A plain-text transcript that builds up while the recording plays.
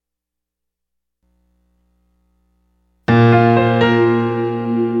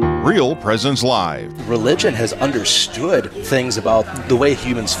Presence Live. Religion has understood things about the way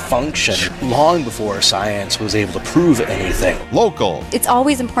humans function long before science was able to prove anything. Local. It's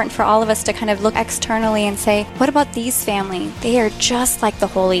always important for all of us to kind of look externally and say, what about these families? They are just like the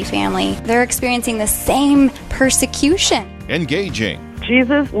Holy Family. They're experiencing the same persecution. Engaging.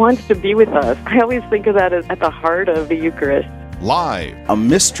 Jesus wants to be with us. I always think of that as at the heart of the Eucharist. Live. A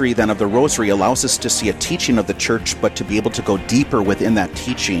mystery then of the Rosary allows us to see a teaching of the Church, but to be able to go deeper within that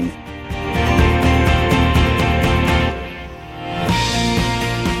teaching.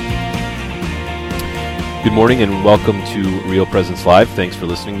 Good morning and welcome to Real Presence Live. Thanks for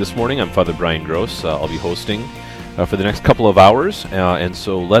listening this morning. I'm Father Brian Gross. I'll be hosting for the next couple of hours, and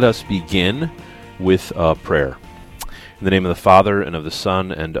so let us begin with prayer. In the name of the Father, and of the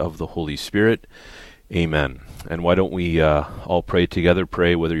Son, and of the Holy Spirit, amen. And why don't we all pray together?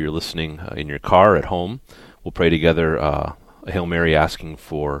 Pray whether you're listening in your car, at home. We'll pray together a Hail Mary asking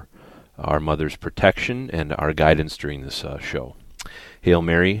for our Mother's protection and our guidance during this show. Hail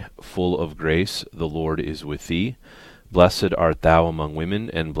Mary, full of grace, the Lord is with thee. Blessed art thou among women,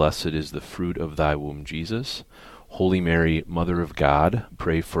 and blessed is the fruit of thy womb, Jesus. Holy Mary, Mother of God,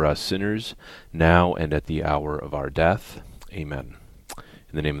 pray for us sinners, now and at the hour of our death. Amen.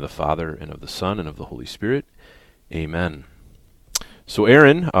 In the name of the Father, and of the Son, and of the Holy Spirit. Amen. So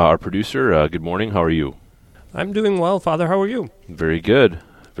Aaron, our producer, good morning. How are you? I'm doing well, Father. How are you? Very good.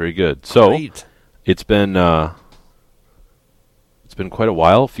 Very good. So Great. It's been quite a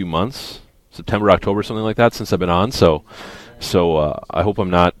while, a few months, September, October, something like that, since I've been on. So I hope I'm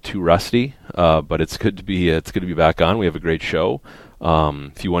not too rusty, but it's good to be back on. We have a great show.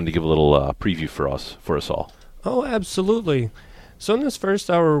 If you wanted to give a little preview for us all. Oh, absolutely. So in this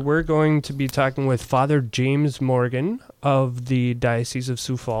first hour, we're going to be talking with Father James Morgan of the Diocese of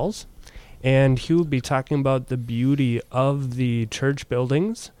Sioux Falls, and he will be talking about the beauty of the church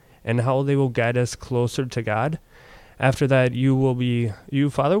buildings and how they will guide us closer to God. After that,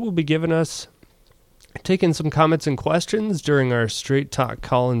 Father, will be taking some comments and questions during our Straight Talk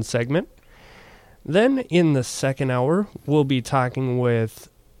call-in segment. Then in the second hour, we'll be talking with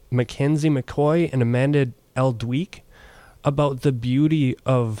Mackenzie McCoy and Amanda Eldweek about the beauty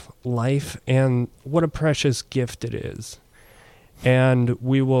of life and what a precious gift it is. And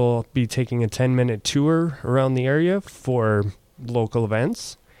we will be taking a 10-minute tour around the area for local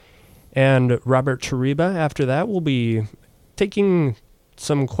events. And Robert Tariba, after that, will be taking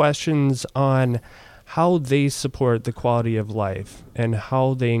some questions on how they support the quality of life and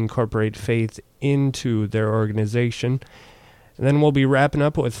how they incorporate faith into their organization. And then we'll be wrapping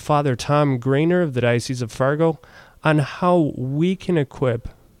up with Father Tom Grainer of the Diocese of Fargo on how we can be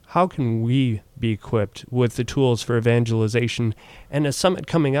equipped with the tools for evangelization and a summit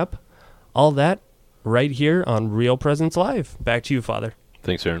coming up. All that right here on Real Presence Live. Back to you, Father.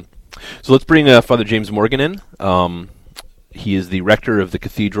 Thanks, Aaron. So let's bring Father James Morgan in. He is the rector of the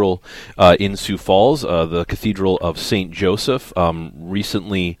cathedral in Sioux Falls, the Cathedral of St. Joseph.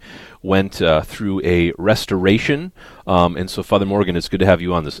 Recently went through a restoration, and so Father Morgan, it's good to have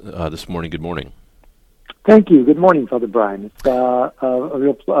you on this morning. Good morning. Thank you. Good morning, Father Brian. It's a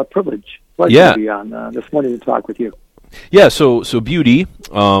real pleasure to be on this morning to talk with you. Yeah, so beauty,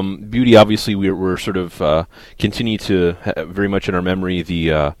 obviously we're sort of continue to very much in our memory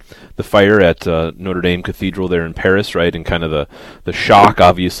the fire at Notre Dame Cathedral there in Paris, right, and kind of the shock,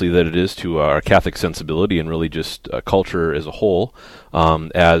 obviously, that it is to our Catholic sensibility and really just culture as a whole,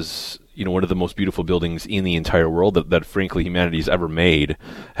 as you know, one of the most beautiful buildings in the entire world that frankly humanity's ever made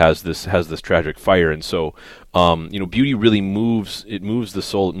has this tragic fire. And so beauty really moves the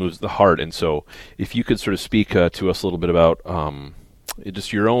soul, it moves the heart. And so if you could sort of speak to us a little bit about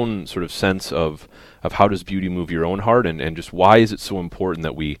just your own sort of sense of how does beauty move your own heart, and just why is it so important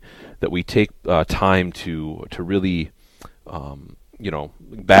that we take time to really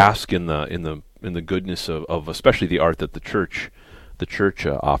bask in the goodness of especially the art that the church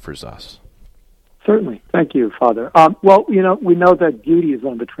offers us. Certainly. Thank you, Father. Well, we know that beauty is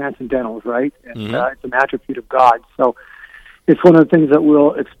one of the transcendentals, right? And it's an attribute of God. So it's one of the things that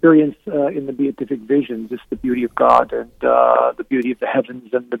we'll experience in the beatific vision, just the beauty of God and the beauty of the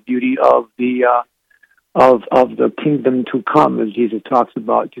heavens and the beauty of the kingdom to come, as Jesus talks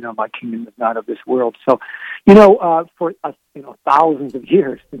about. My kingdom is not of this world. So, for thousands of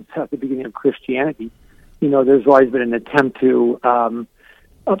years since the beginning of Christianity, there's always been an attempt to,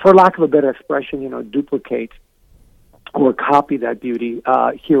 for lack of a better expression, duplicate or copy that beauty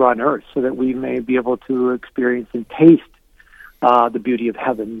here on earth so that we may be able to experience and taste the beauty of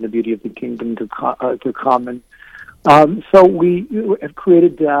heaven, the beauty of the kingdom to come. And So we have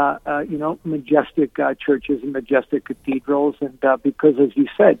created, majestic churches and majestic cathedrals, and because, as you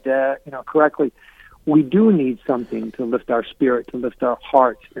said, correctly, we do need something to lift our spirit, to lift our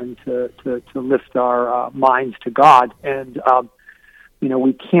hearts, and to lift our minds to God. And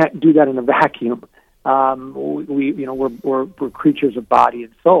we can't do that in a vacuum. We're creatures of body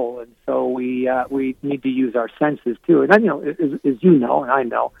and soul, and so we need to use our senses too. And as you know, and I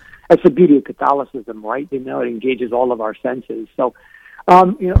know, that's the beauty of Catholicism, right? It engages all of our senses. So,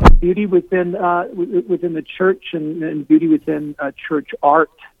 beauty within the church and beauty within church art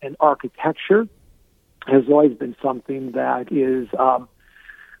and architecture has always been something that is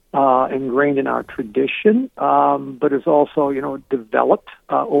ingrained in our tradition, but is also developed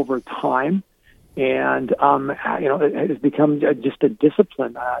over time. And it has become just a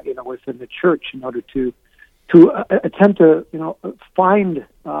discipline, within the church in order to attempt to find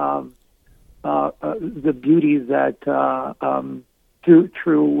the beauty that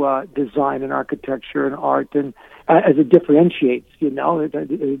through design and architecture and art, and as it differentiates,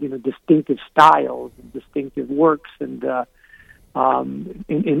 distinctive styles and distinctive works, and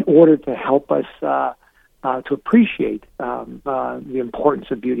in order to help us to appreciate the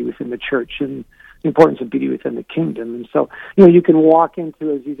importance of beauty within the church and the importance of beauty within the kingdom. And so, you can walk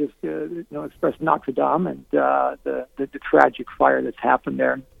into, as you just expressed, Notre Dame and the tragic fire that's happened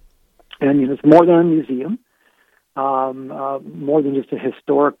there, and it's more than a museum, more than just a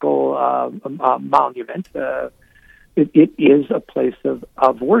historical monument. It is a place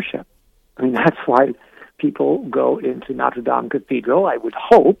of worship. I mean, that's why people go into Notre Dame Cathedral. I would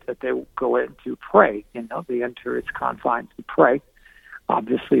hope that they go in to pray. They enter its confines to pray.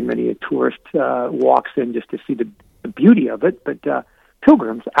 Obviously, many a tourist walks in just to see the beauty of it, but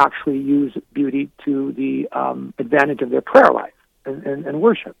pilgrims actually use beauty to the advantage of their prayer life and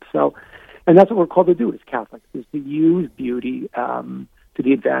worship. So, and that's what we're called to do as Catholics, is to use beauty to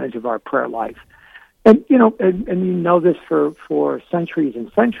the advantage of our prayer life. And this for centuries and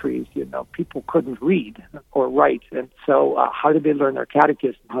centuries, people couldn't read or write, and so how did they learn their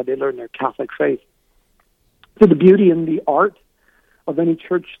catechism? How did they learn their Catholic faith? So the beauty in the art of any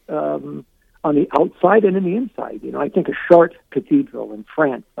church on the outside and in the inside. I think a Chartres Cathedral in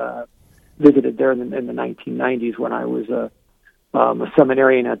France, visited there in the 1990s when I was a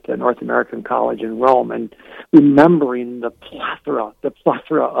seminarian at the North American College in Rome, and remembering the plethora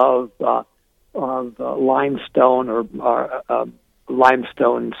of limestone or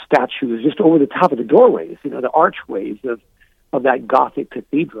limestone statues just over the top of the doorways, the archways of that Gothic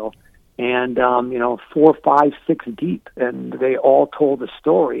cathedral, and 4, 5, 6 deep, and they all told a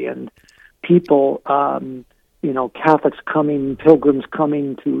story. And people, Catholics coming, pilgrims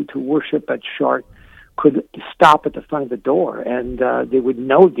coming to worship at Chartres, could stop at the front of the door, and they would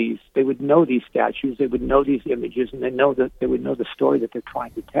know these statues, they would know these images, and they would know the story that they're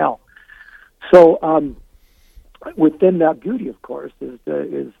trying to tell. So within that beauty, of course, is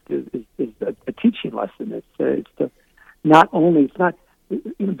a teaching lesson.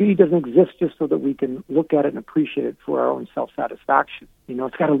 Beauty doesn't exist just so that we can look at it and appreciate it for our own self-satisfaction.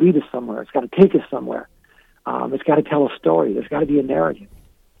 It's got to lead us somewhere. It's got to take us somewhere. It's got to tell a story. There's got to be a narrative.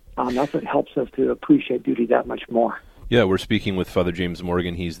 That's what helps us to appreciate beauty that much more. Yeah, we're speaking with Father James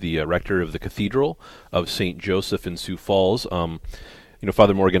Morgan. He's the rector of the Cathedral of St. Joseph in Sioux Falls.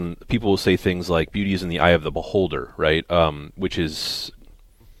 Father Morgan, people will say things like beauty is in the eye of the beholder, right? Which is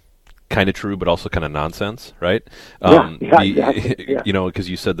kind of true, but also kind of nonsense, right? Exactly. Yeah. Because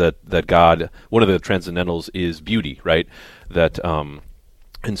you said that God, one of the transcendentals is beauty, right? That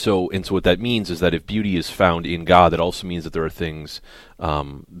and so what that means is that if beauty is found in God, that also means that there are things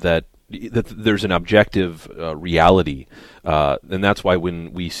that there's an objective reality, and that's why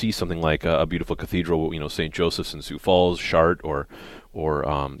when we see something like a beautiful cathedral, St. Joseph's in Sioux Falls, Chartres, or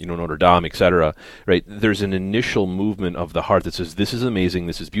Notre Dame, etc., right? There's an initial movement of the heart that says, this is amazing,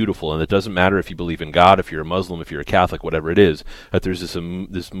 this is beautiful, and it doesn't matter if you believe in God, if you're a Muslim, if you're a Catholic, whatever it is, that there's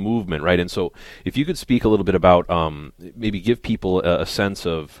this movement, right? And so if you could speak a little bit about, maybe give people a sense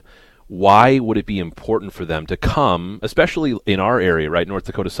of why would it be important for them to come, especially in our area, right, North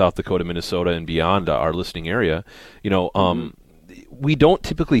Dakota, South Dakota, Minnesota, and beyond our listening area, we don't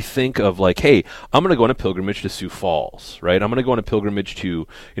typically think of like, hey, I'm going to go on a pilgrimage to Sioux Falls, right? I'm going to go on a pilgrimage to,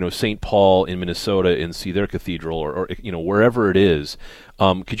 St. Paul in Minnesota and see their cathedral or wherever it is.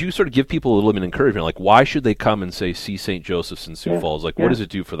 Could you sort of give people a little bit of encouragement? Like, why should they come and say, see St. Joseph's in Sioux Falls? Like, what does it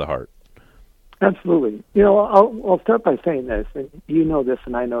do for the heart? Absolutely. I'll start by saying this, and you know this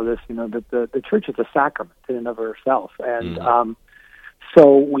and I know this, that the church is a sacrament in and of herself. And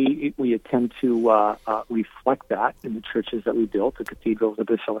so we attempt to reflect that in the churches that we build, the cathedrals, the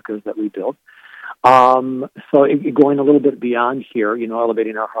basilicas that we build. Going a little bit beyond here,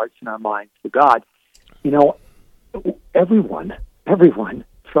 elevating our hearts and our minds to God, everyone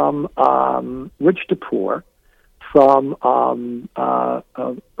from rich to poor, from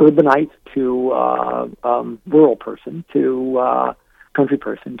urbanite to rural person to country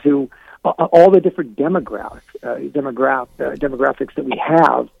person, to all the different demographics that we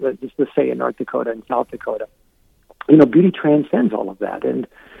have, just to say in North Dakota and South Dakota. Beauty transcends all of that, and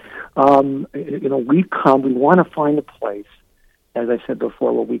we want to find a place, as I said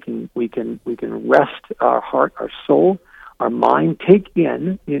before, where we can rest our heart, our soul, our mind, take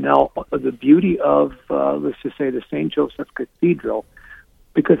in, the beauty of, let's just say, the St. Joseph Cathedral,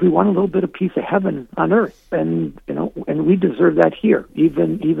 because we want a little bit of piece of heaven on earth, and we deserve that here,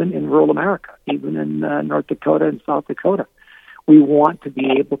 even in rural America, even in North Dakota and South Dakota. We want to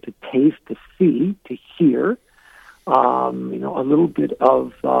be able to taste, to see, to hear, a little bit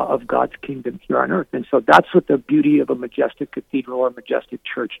of God's kingdom here on earth, and so that's what the beauty of a majestic cathedral or majestic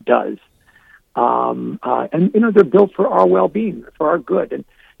church does. They're built for our well-being, for our good, and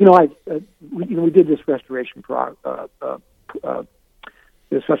we did this restoration process,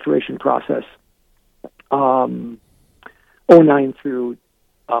 09 through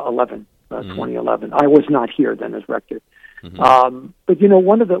 11, 2011. I was not here then as rector. But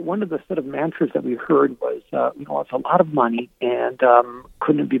one of the sort of mantras that we heard was, it's a lot of money, and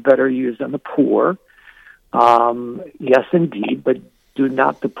couldn't it be better used on the poor? Yes, indeed, but do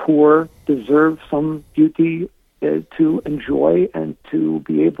not the poor deserve some beauty to enjoy and to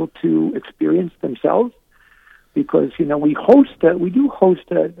be able to experience themselves? Because we do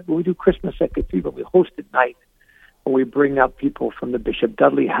Christmas at Cathedral. We host at night, where we bring up people from the Bishop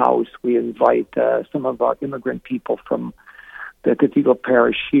Dudley House. We invite some of our immigrant people from the Cathedral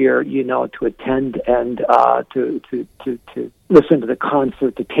Parish here, to attend and to listen to the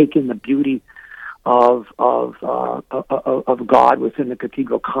concert, to take in the beauty of God within the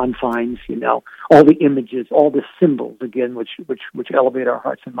cathedral confines. All the images, all the symbols, again, which elevate our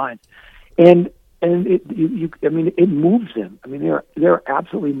hearts and minds, and it moves them. They're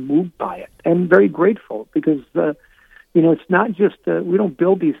absolutely moved by it, and very grateful, because it's not just we don't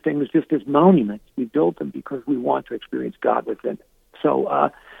build these things just as monuments. We build them because we want to experience God within it. So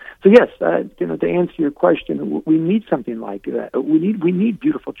yes, to answer your question, we need something like that. We need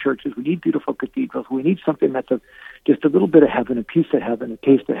beautiful churches. We need beautiful cathedrals. We need something that's just a little bit of heaven, a piece of heaven, a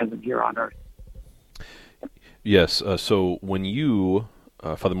taste of heaven here on earth. Yes. So when you,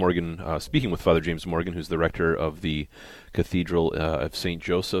 Father Morgan, speaking with Father James Morgan, who's the rector of the Cathedral of St.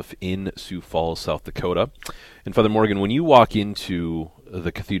 Joseph in Sioux Falls, South Dakota. And Father Morgan, when you walk into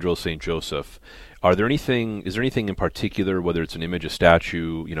the Cathedral of St. Joseph, is there anything in particular, whether it's an image, a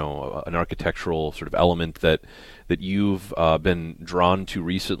statue, an architectural sort of element that you've been drawn to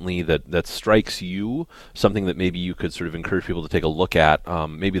recently that strikes you, something that maybe you could sort of encourage people to take a look at,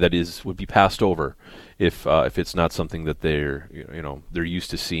 maybe that would be passed over if it's not something that they're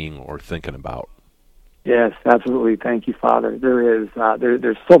used to seeing or thinking about? Yes, absolutely. Thank you, Father. There is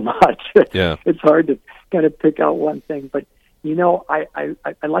there's so much. Yeah. It's hard to kind of pick out one thing, but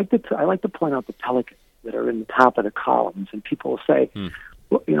I like to point out the pelicans that are in the top of the columns, and people will say,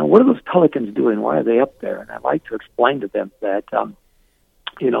 well, what are those pelicans doing? Why are they up there? And I like to explain to them that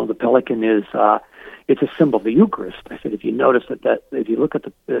the pelican is it's a symbol of the Eucharist. I said, if you notice that if you look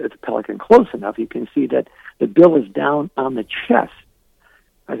at the pelican close enough, you can see that the bill is down on the chest.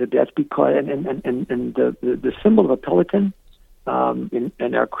 I said that's because and the symbol of a pelican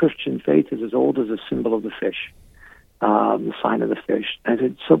in our Christian faith is as old as the symbol of the fish, the sign of the fish. I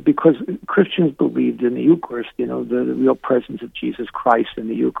said so because Christians believed in the Eucharist, the real presence of Jesus Christ in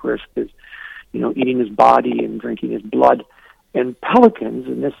the Eucharist is, eating his body and drinking his blood. And pelicans,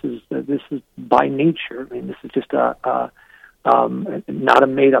 and this is by nature. This is just not a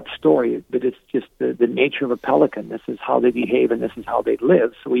made-up story, but it's just the nature of a pelican. This is how they behave, and this is how they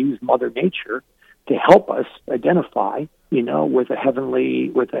live. So we use Mother Nature to help us identify, with a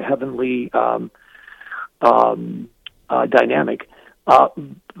heavenly dynamic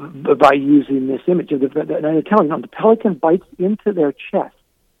by using this image. And I tell you, the pelican bites into their chest,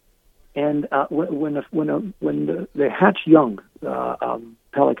 and when they hatch young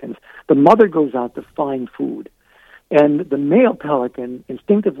pelicans, the mother goes out to find food. And the male pelican,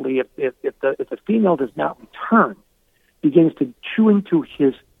 instinctively, if the female does not return, begins to chew into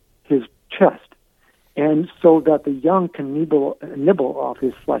his chest, and so that the young can nibble off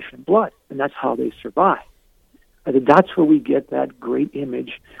his flesh and blood, and that's how they survive. I think that's where we get that great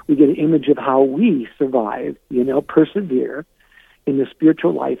image. We get an image of how we survive, persevere in the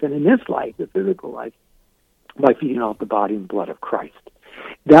spiritual life and in this life, the physical life, by feeding off the body and blood of Christ.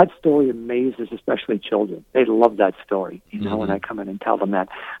 That story amazes especially children. They love that story, when I come in and tell them that.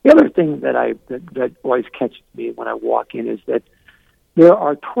 The other thing that always catches me when I walk in is that there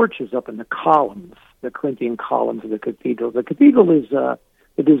are torches up in the columns, the Corinthian columns of the cathedral. The cathedral is the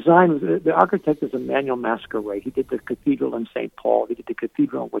architect is Emmanuel Masquerade. He did the cathedral in St. Paul. He did the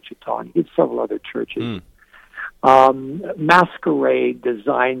cathedral in Wichita, and he did several other churches. Masquerade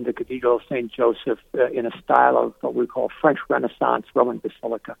designed the Cathedral of St. Joseph in a style of what we call French Renaissance Roman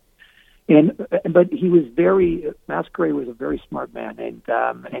Basilica. But Masquerade was a very smart man,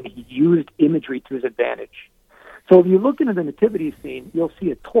 and he used imagery to his advantage. So if you look into the nativity scene, you'll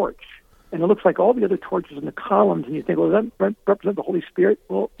see a torch, and it looks like all the other torches in the columns, and you think, well, does that represent the Holy Spirit?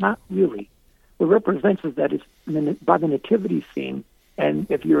 Well, not really. What it represents is that it's by the nativity scene, and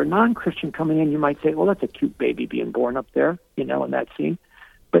if you're a non-Christian coming in, you might say, well, that's a cute baby being born up there, in that scene.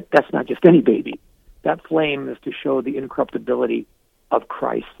 But that's not just any baby. That flame is to show the incorruptibility of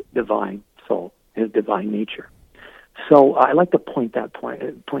Christ's divine soul, his divine nature. So I like to point that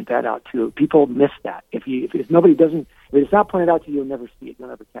out too. People miss that. If it's not pointed out to you, you'll never see it. You'll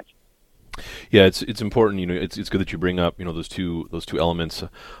never catch it. Yeah, it's important. It's good that you bring up those two elements.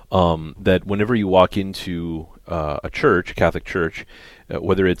 That whenever you walk into a church, a Catholic church,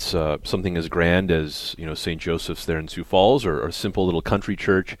 whether it's something as grand as St. Joseph's there in Sioux Falls, or a simple little country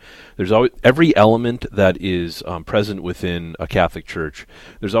church, there's always every element that is present within a Catholic church.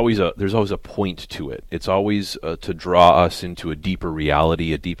 There's always a point to it. It's always to draw us into a deeper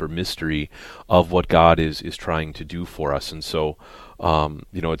reality, a deeper mystery of what God is trying to do for us. And so,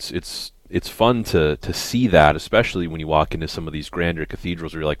 it's fun to see that, especially when you walk into some of these grander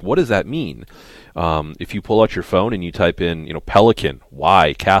cathedrals where you're like, what does that mean? If you pull out your phone and you type in, Pelican,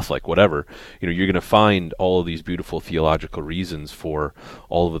 why, Catholic, whatever, you're going to find all of these beautiful theological reasons for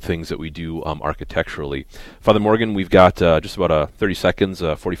all of the things that we do architecturally. Father Morgan, we've got just about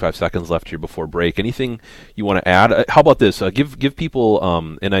 45 seconds left here before break. Anything you want to add? How about this? Give people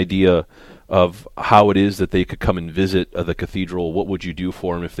an idea of how it is that they could come and visit the cathedral. What would you do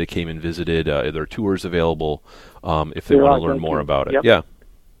for them if they came and visited? Are there tours available if they want to learn more about it? Yep. Yeah.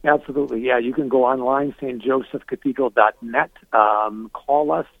 Absolutely. Yeah, you can go online, stjosephcathedral.net.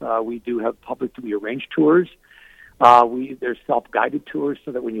 Call us. We do have publicly arranged tours. There's self-guided tours,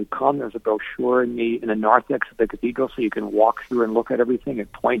 so that when you come, there's a brochure in the narthex of the cathedral, so you can walk through and look at everything.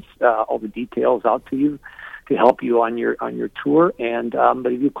 It points all the details out to you to help you on your tour. And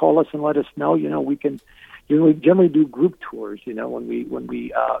but if you call us and let us know, we can. We generally do group tours, when we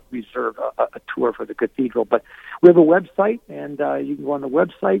reserve a tour for the cathedral. But we have a website, and you can go on the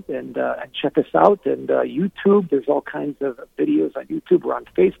website and check us out. And YouTube, there's all kinds of videos on YouTube. We're on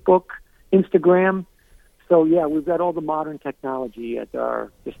Facebook, Instagram. So, yeah, we've got all the modern technology at our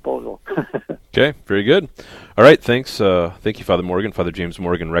disposal. Okay, very good. All right, thanks. Thank you, Father Morgan, Father James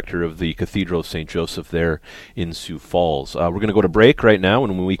Morgan, rector of the Cathedral of St. Joseph there in Sioux Falls. We're going to go to break right now,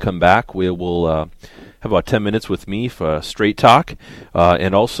 and when we come back, we will have about 10 minutes with me for Straight Talk,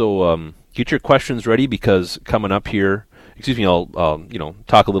 and also get your questions ready, because coming up here, I'll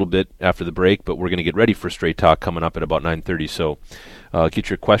talk a little bit after the break, but we're going to get ready for Straight Talk coming up at about 9:30. So get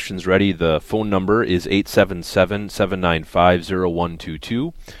your questions ready. The phone number is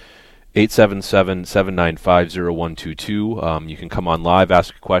 877-795-0122. 877-795-0122. You can come on live,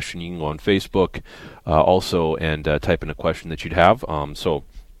 ask a question. You can go on Facebook also and type in a question that you'd have. So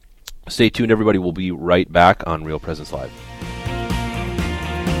stay tuned, everybody. We'll be right back on Real Presence Live.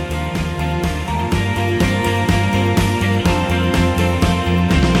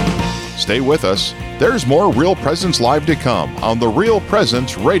 Stay with us. There's more Real Presence Live to come on the Real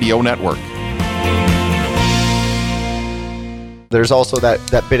Presence Radio Network. There's also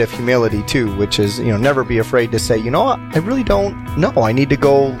that bit of humility too, which is, never be afraid to say, I really don't know. I need to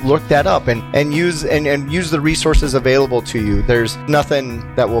go look that up and use the resources available to you. There's nothing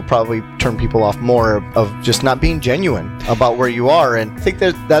that will probably turn people off more of just not being genuine about where you are. And I think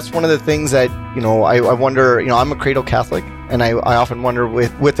that's one of the things that, I wonder, I'm a cradle Catholic, and I often wonder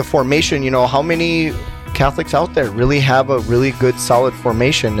with the formation, how many Catholics out there really have a really good solid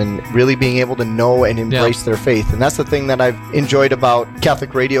formation and really being able to know and embrace their faith. And that's the thing that I've enjoyed about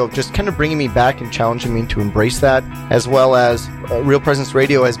Catholic radio, just kind of bringing me back and challenging me to embrace that, as well as Real Presence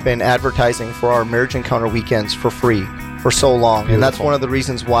Radio has been advertising for our Marriage Encounter weekends for free for so long. Beautiful. And that's one of the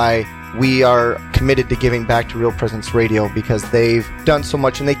reasons why we are committed to giving back to Real Presence Radio, because they've done so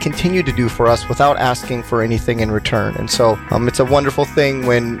much and they continue to do for us without asking for anything in return. And so it's a wonderful thing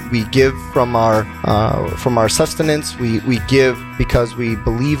when we give from our sustenance. We give because we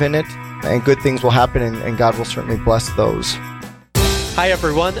believe in it, and good things will happen, and God will certainly bless those. Hi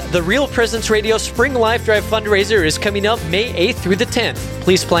everyone, the Real Presence Radio Spring Life Drive fundraiser is coming up May 8th through the 10th.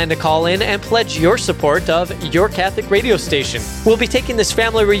 Please plan to call in and pledge your support of your Catholic radio station. We'll be taking this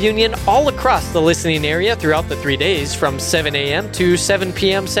family reunion all across the listening area throughout the 3 days from 7 a.m. to 7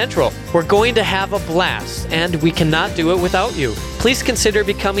 p.m. Central. We're going to have a blast, and we cannot do it without you. Please consider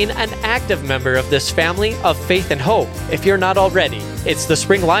becoming an active member of this family of faith and hope if you're not already. It's the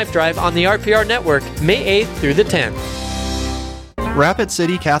Spring Life Drive on the RPR Network, May 8th through the 10th. Rapid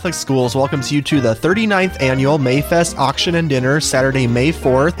City Catholic Schools welcomes you to the 39th Annual Mayfest Auction and Dinner, Saturday, May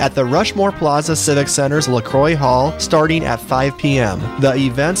 4th at the Rushmore Plaza Civic Center's LaCroix Hall, starting at 5 p.m. The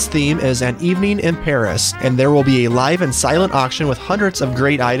event's theme is An Evening in Paris, and there will be a live and silent auction with hundreds of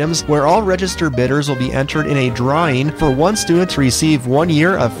great items where all registered bidders will be entered in a drawing for one student to receive 1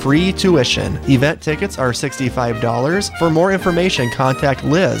 year of free tuition. Event tickets are $65. For more information, contact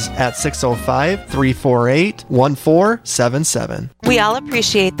Liz at 605-348-1477. We all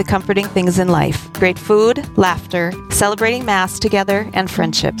appreciate the comforting things in life. Great food, laughter, celebrating Mass together, and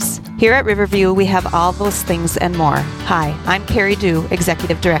friendships. Here at Riverview, we have all those things and more. Hi, I'm Carrie Dew,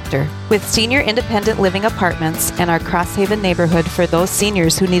 Executive Director. With senior independent living apartments and our Crosshaven neighborhood for those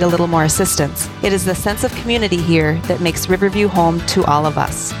seniors who need a little more assistance, it is the sense of community here that makes Riverview home to all of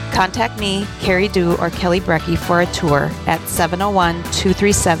us. Contact me, Carrie Dew, or Kelly Brecky for a tour at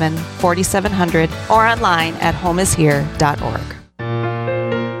 701-237-4700 or online at homeishere.org.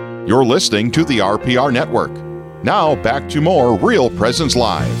 You're listening to the RPR Network. Now back to more Real Presence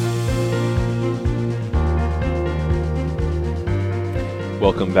Live.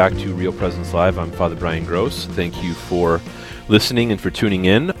 Welcome back to Real Presence Live. I'm Father Brian Gross. Thank you for listening and for tuning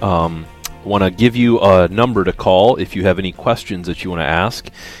in. I want to give you a number to call if you have any questions that you want to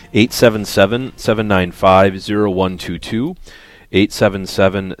ask. 877-795-0122.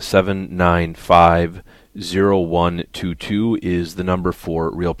 877-795-0122 is the number for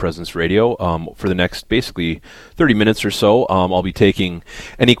Real Presence Radio. For the next basically 30 minutes or so, I'll be taking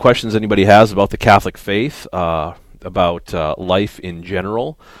any questions anybody has about the Catholic faith, about life in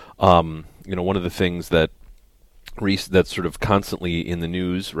general. One of the things that's sort of constantly in the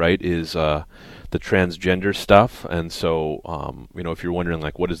news, right, is the transgender stuff. And so, if you're wondering,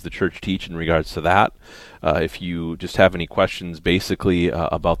 like, what does the church teach in regards to that? If you just have any questions basically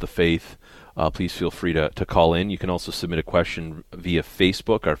about the faith, please feel free to call in. You can also submit a question via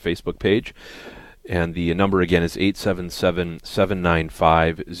Facebook, our Facebook page. And the number again is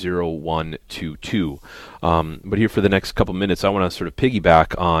 877-795-0122. But here for the next couple minutes, I want to sort of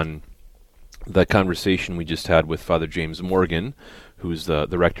piggyback on the conversation we just had with Father James Morgan, who's the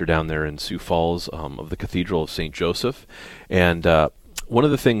rector down there in Sioux Falls of the Cathedral of St. Joseph. And one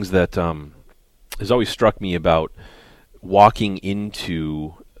of the things that has always struck me about walking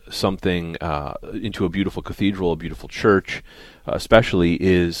into something, into a beautiful cathedral, a beautiful church, especially,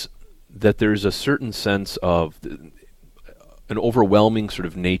 is that there's a certain sense of an overwhelming sort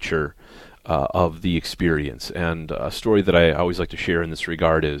of nature of the experience. And a story that I always like to share in this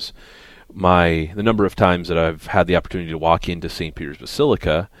regard is the number of times that I've had the opportunity to walk into St. Peter's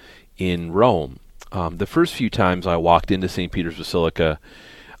Basilica in Rome. The first few times I walked into St. Peter's Basilica,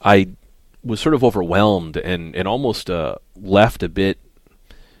 I was sort of overwhelmed and almost left a bit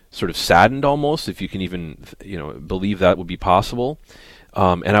sort of saddened, almost, if you can even believe that would be possible.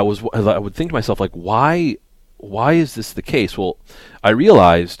 And I would think to myself, like, why is this the case? Well, I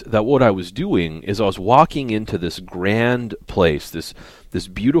realized that what I was doing is I was walking into this grand place, this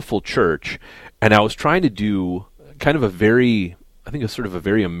beautiful church, and I was trying to do kind of a very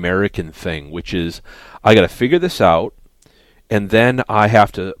American thing, which is I got to figure this out, and then I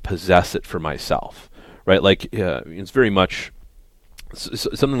have to possess it for myself, right? Like, it's very much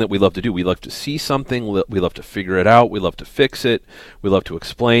something that we love to do. We love to see something, we love to figure it out, we love to fix it, we love to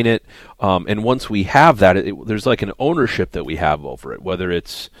explain it, and once we have that, there's like an ownership that we have over it, whether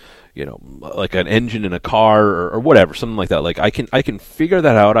it's like an engine in a car or whatever, something like that. Like I can figure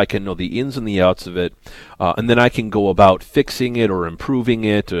that out, I can know the ins and the outs of it, and then I can go about fixing it or improving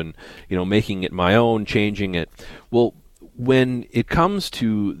it and making it my own, changing it. Well, when it comes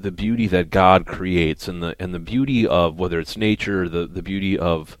to the beauty that God creates and the beauty of whether it's nature, the beauty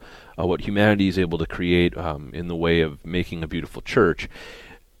of what humanity is able to create in the way of making a beautiful church,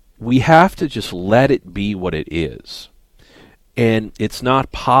 we have to just let it be what it is. And it's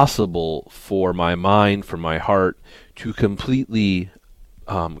not possible for my mind, for my heart, to completely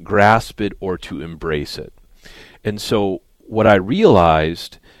grasp it or to embrace it. And so what I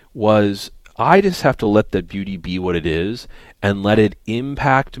realized was I just have to let that beauty be what it is and let it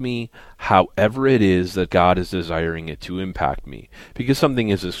impact me however it is that God is desiring it to impact me. Because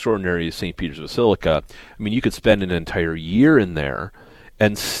something as extraordinary as St. Peter's Basilica, I mean, you could spend an entire year in there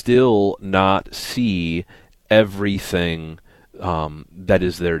and still not see everything that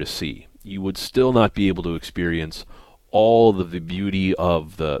is there to see. You would still not be able to experience all of the beauty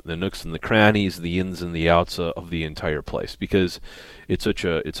of the nooks and the crannies, the ins and the outs of the entire place, because it's such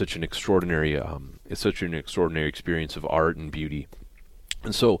an extraordinary experience of art and beauty.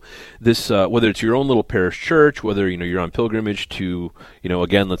 And so this, whether it's your own little parish church, whether you're on pilgrimage to,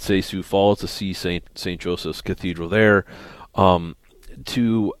 again, let's say Sioux Falls to see St. Joseph's Cathedral there,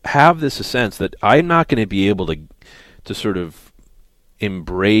 to have this sense that I'm not going to be able to sort of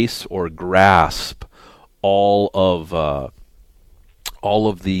embrace or grasp all of the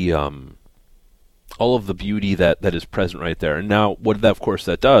beauty that is present right there. And now, what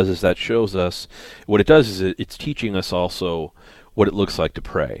that does is that shows us what it does is it's teaching us also what it looks like to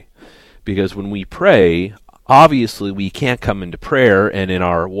pray, because when we pray, obviously we can't come into prayer and in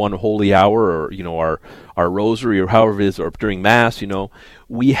our one holy hour, or our rosary, or however it is, or during Mass,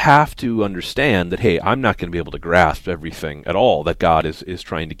 we have to understand that, hey, I'm not going to be able to grasp everything at all that God is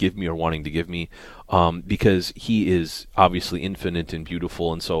trying to give me or wanting to give me, because He is obviously infinite and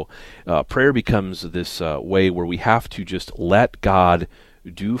beautiful. And so prayer becomes this way where we have to just let God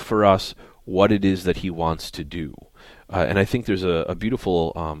do for us what it is that He wants to do. And I think there's a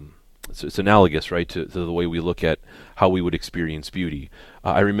beautiful... it's analogous, right, to the way we look at how we would experience beauty.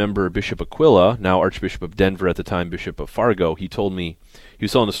 I remember Bishop Aquila, now Archbishop of Denver, at the time Bishop of Fargo. He told me, he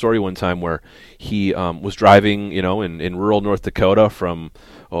was telling a story one time where he was driving, in rural North Dakota from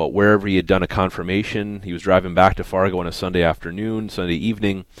wherever he had done a confirmation. He was driving back to Fargo on a Sunday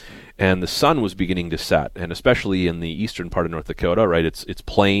evening, and the sun was beginning to set, and especially in the eastern part of North Dakota, right? It's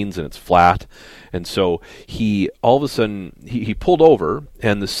plains and it's flat, and so he all of a sudden he pulled over,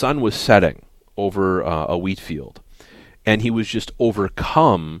 and the sun was setting over a wheat field, and he was just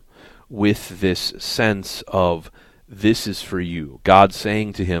overcome with this sense of, this is for you. God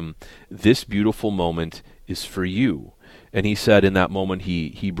saying to him, this beautiful moment is for you. And he said in that moment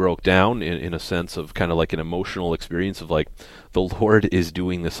he broke down in a sense of kind of like an emotional experience of like, the Lord is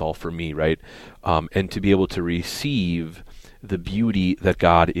doing this all for me, right? And to be able to receive the beauty that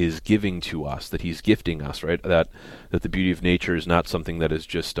God is giving to us, that He's gifting us, right? That the beauty of nature is not something that is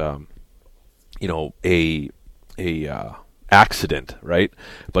just a accident, right?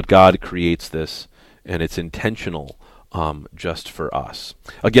 But God creates this, and it's intentional. Just for us.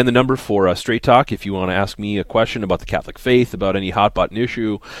 Again, the number for Straight Talk, if you want to ask me a question about the Catholic faith, about any hot-button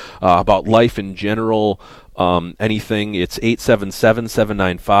issue, about life in general, anything, it's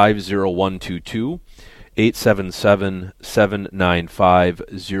 877-795-0122,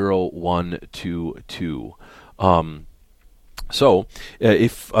 877-795-0122. So,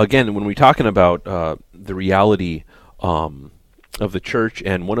 if, again, when we're talking about the reality of the Church,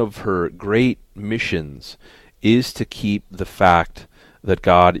 and one of her great missions is to keep the fact that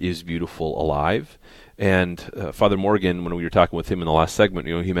God is beautiful alive. And Father Morgan, when we were talking with him in the last segment,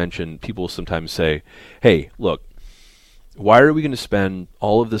 he mentioned people sometimes say, hey, look, why are we going to spend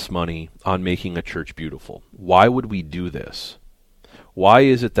all of this money on making a church beautiful? Why would we do this? Why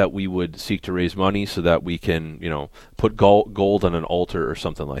is it that we would seek to raise money so that we can, put gold on an altar or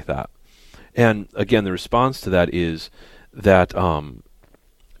something like that? And again, the response to that is that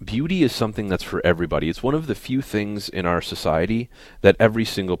beauty is something that's for everybody. It's one of the few things in our society that every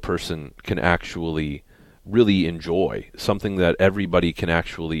single person can actually really enjoy, something that everybody can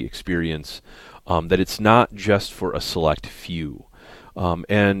actually experience, that it's not just for a select few.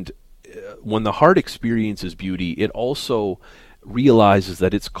 And when the heart experiences beauty, it also realizes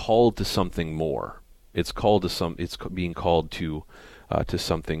that it's called to something more. It's being called to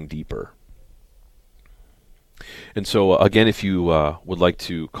something deeper. And so, again, if you would like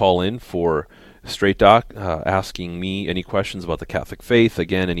to call in for Straight Talk, asking me any questions about the Catholic faith,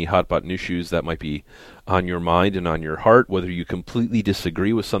 again, any hot-button issues that might be on your mind and on your heart, whether you completely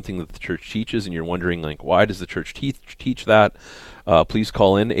disagree with something that the Church teaches and you're wondering, like, why does the Church teach that, please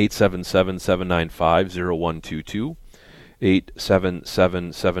call in 877-795-0122,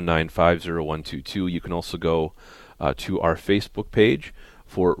 877-795-0122. You can also go to our Facebook page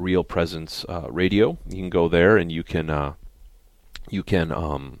for Real Presence Radio. You can go there and you can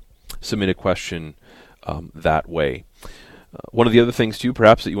submit a question that way. One of the other things too,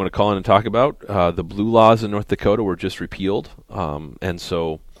 perhaps, that you want to call in and talk about, the blue laws in North Dakota were just repealed, and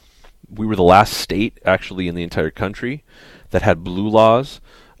so we were the last state actually in the entire country that had blue laws.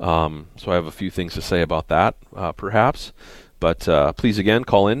 So I have a few things to say about that, perhaps. But please, again,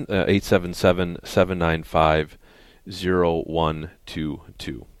 call in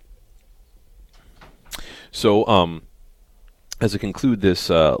 877-795-0122. So as I conclude this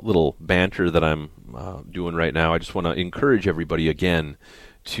little banter that I'm doing right now, I just want to encourage everybody again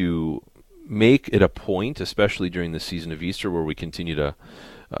to make it a point, especially during the season of Easter, where we continue to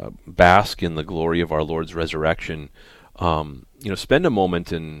bask in the glory of our Lord's resurrection. Spend a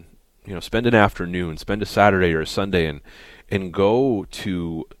moment and spend an afternoon, spend a Saturday or a Sunday, and go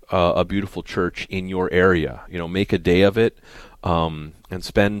to a beautiful church in your area. Make a day of it, and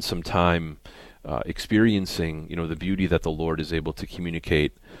spend some time experiencing the beauty that the Lord is able to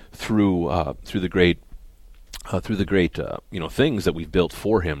communicate through the great things that we've built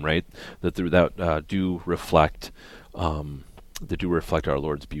for Him, right? That do reflect our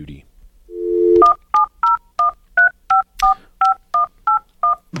Lord's beauty.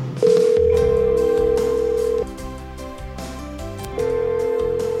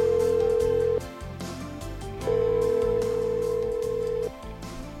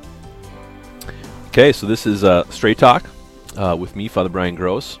 Okay, so this is Straight Talk with me, Father Brian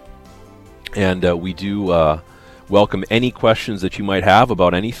Gross, and we do welcome any questions that you might have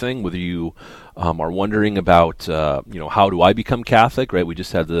about anything, whether you are wondering about, how do I become Catholic, right? We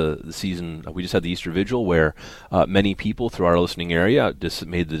just had the Easter Vigil where many people through our listening area just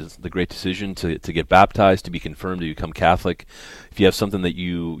made the great decision to get baptized, to be confirmed, to become Catholic. If you have something that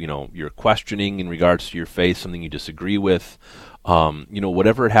you're questioning in regards to your faith, something you disagree with,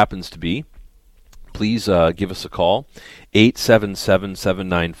 whatever it happens to be, please give us a call,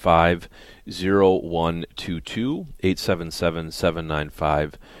 877-795-0122,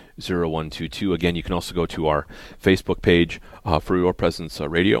 877-795-0122. Again, you can also go to our Facebook page for Real Presence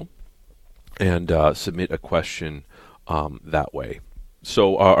Radio and submit a question that way.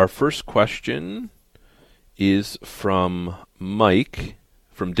 So our first question is from Mike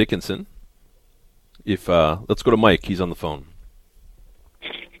from Dickinson. Let's go to Mike. He's on the phone.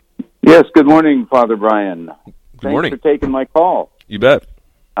 Yes, good morning, Father Brian. Good morning. Thanks for taking my call. You bet.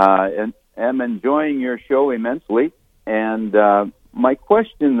 And I'm enjoying your show immensely. And my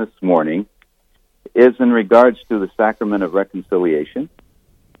question this morning is in regards to the Sacrament of Reconciliation,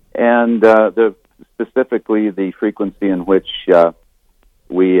 and specifically the frequency in which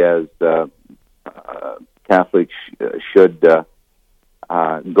we as Catholics should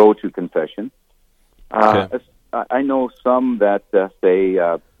go to confession. Okay. I know some that say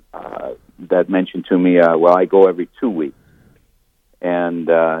that mentioned to me, I go every 2 weeks, and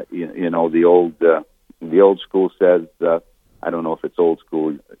the old school says, I don't know if it's old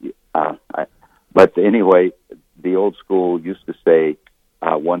school, but anyway, the old school used to say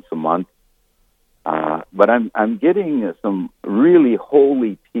once a month. But I'm getting some really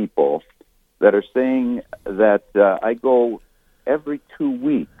holy people that are saying that I go every 2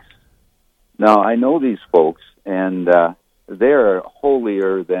 weeks. Now, I know these folks, and they're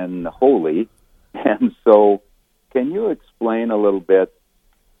holier than holy. And so can you explain a little bit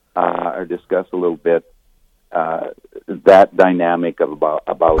or discuss a little bit that dynamic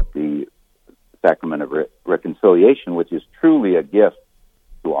about the Sacrament of Reconciliation, which is truly a gift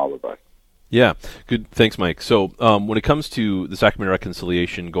to all of us? Yeah, good. Thanks, Mike. So when it comes to the Sacrament of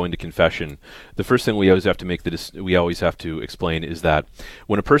Reconciliation, going to confession, the first thing we always have to explain is that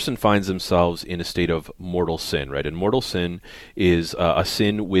when a person finds themselves in a state of mortal sin, right? And mortal sin is a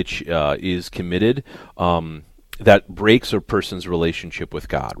sin which is committed that breaks a person's relationship with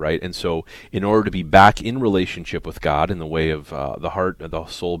God, right? And so in order to be back in relationship with God in the way of the heart, the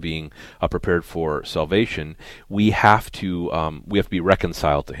soul being prepared for salvation, we have to be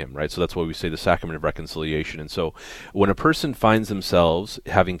reconciled to Him, right? So that's why we say the Sacrament of Reconciliation. And so when a person finds themselves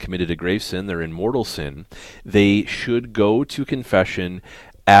having committed a grave sin, they're in mortal sin, they should go to confession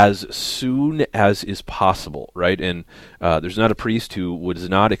as soon as is possible, right? And there's not a priest who would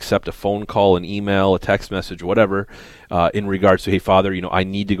not accept a phone call, an email, a text message, whatever, in regards to, hey, Father, I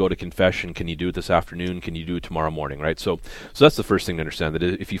need to go to confession. Can you do it this afternoon? Can you do it tomorrow morning, right? So that's the first thing to understand, that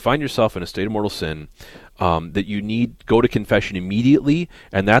if you find yourself in a state of mortal sin, that you go to confession immediately,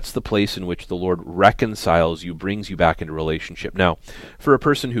 and that's the place in which the Lord reconciles you, brings you back into relationship. Now, for a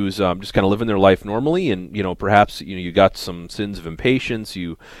person who's just kind of living their life normally, and perhaps you got some sins of impatience,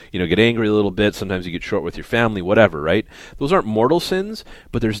 you get angry a little bit, sometimes you get short with your family, whatever, right? Those aren't mortal sins,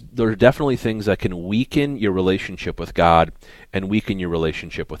 but there are definitely things that can weaken your relationship with God and weaken your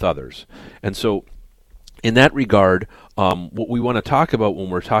relationship with others. And so in that regard, what we want to talk about when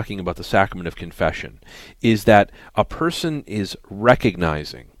we're talking about the sacrament of confession is that a person is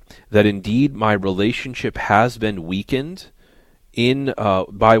recognizing that indeed my relationship has been weakened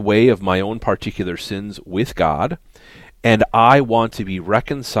by way of my own particular sins with God, and I want to be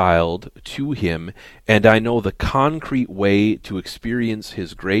reconciled to him, and I know the concrete way to experience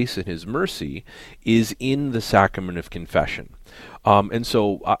his grace and his mercy is in the sacrament of confession. And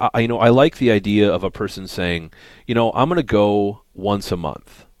so I like the idea of a person saying, I'm going to go once a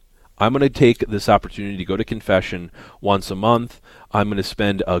month. I'm going to take this opportunity to go to confession once a month. I'm going to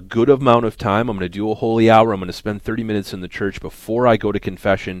spend a good amount of time. I'm going to do a holy hour. I'm going to spend 30 minutes in the church before I go to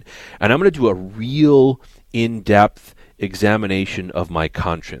confession. And I'm going to do a real in-depth examination of my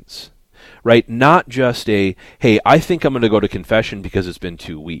conscience. Right? Not just hey, I think I'm going to go to confession because it's been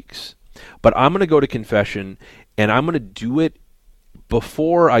 2 weeks. But I'm going to go to confession, and I'm going to do it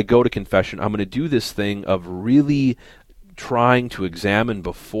before I go to confession. I'm going to do this thing of really trying to examine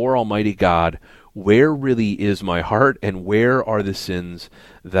before Almighty God where really is my heart and where are the sins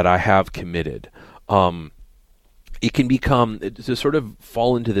that I have committed. It can become to sort of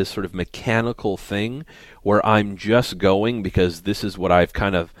fall into this sort of mechanical thing where I'm just going because this is what I've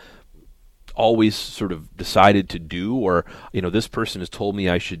kind of always sort of decided to do, or this person has told me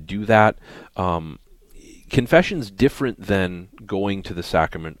I should do that. Confession's different than going to the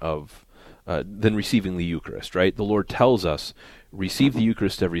sacrament of than receiving the Eucharist, right? The Lord tells us, receive the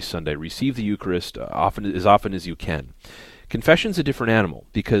Eucharist every Sunday. Receive the Eucharist often as you can. Confession's a different animal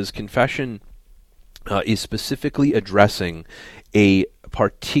because confession is specifically addressing a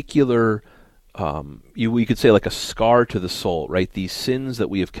particular, we could say like a scar to the soul, right? These sins that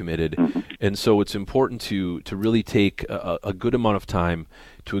we have committed. And so it's important to really take a good amount of time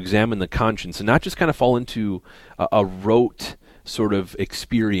to examine the conscience and not just kind of fall into a rote sort of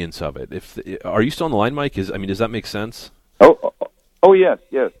experience of it. Are you still on the line, Mike? Does that make sense? Oh, yes.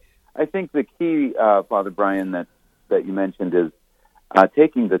 I think the key, Father Brian, that you mentioned is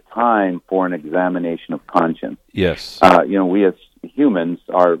taking the time for an examination of conscience. Yes. We as humans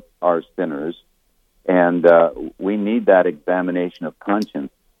are sinners, and we need that examination of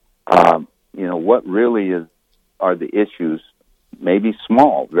conscience. What really are the issues, maybe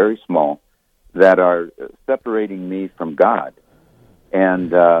small, very small, that are separating me from God.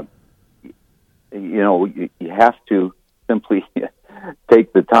 And, you have to simply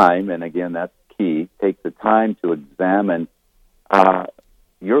take the time, and again, that's key, take the time to examine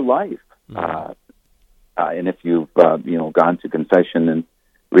your life. And if you've, gone to confession and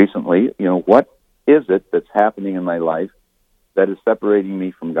recently, what is it that's happening in my life that is separating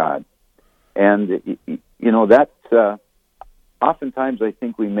me from God? And, that's, oftentimes I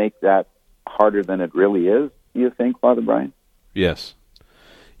think we make that harder than it really is. Do you think, Father Brian? Yes.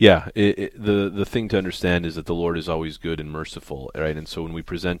 Yeah, the thing to understand is that the Lord is always good and merciful, right? And so when we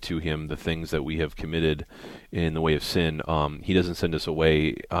present to Him the things that we have committed in the way of sin, He doesn't send us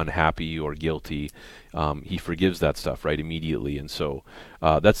away unhappy or guilty. He forgives that stuff, right, immediately. And so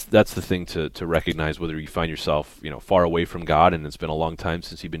that's the thing to recognize, whether you find yourself, far away from God and it's been a long time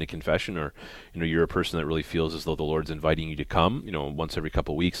since you've been to confession, or you're a person that really feels as though the Lord's inviting you to come, once every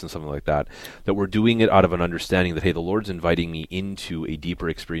couple of weeks and something like that. That we're doing it out of an understanding that, hey, the Lord's inviting me into a deeper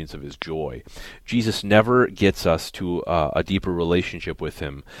experience of His joy. Jesus never gets us to a deeper relationship with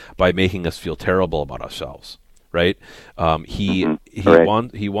Him by making us feel terrible about ourselves. Right? He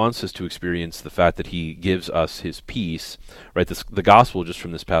wants us to experience the fact that He gives us His peace. Right? The gospel just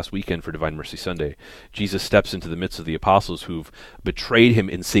from this past weekend for Divine Mercy Sunday. Jesus steps into the midst of the apostles who've betrayed Him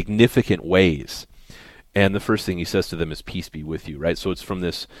in significant ways, and the first thing He says to them is, "Peace be with you." Right? So it's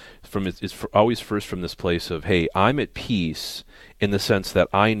always first from this place of, hey, I'm at peace in the sense that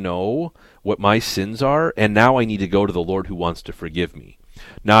I know what my sins are, and now I need to go to the Lord who wants to forgive me.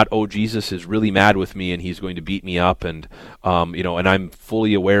 Not, oh, Jesus is really mad with me and He's going to beat me up, and and I'm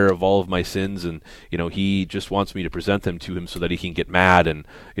fully aware of all of my sins, and He just wants me to present them to Him so that He can get mad, and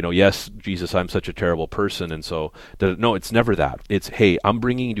yes, Jesus, I'm such a terrible person, and so no, it's never that. It's, hey, I'm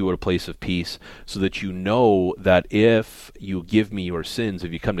bringing you to a place of peace so that you know that if you give me your sins,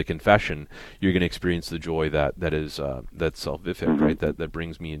 if you come to confession, you're going to experience the joy that is that's salvific, right? That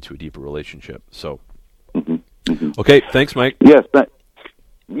brings me into a deeper relationship. So, okay, thanks, Mike.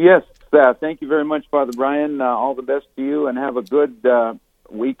 Yes, thank you very much, Father Brian. All the best to you, and have a good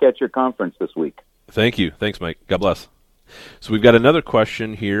week at your conference this week. Thank you. Thanks, Mike. God bless. So we've got another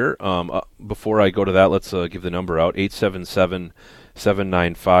question here. Before I go to that, let's give the number out,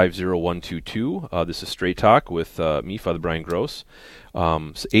 877-795-0122. This is Straight Talk with me, Father Brian Gross.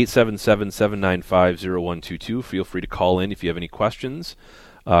 877-795-0122. Feel free to call in if you have any questions,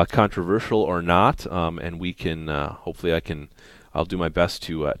 controversial or not, and we can, hopefully I'll do my best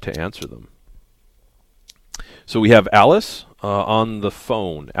to answer them. So we have Alice on the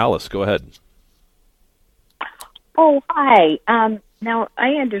phone. Alice, go ahead. Oh, hi. Now,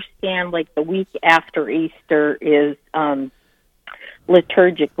 I understand, like, the week after Easter is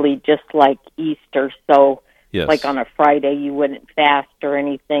liturgically just like Easter, so yes. like on a Friday you wouldn't fast or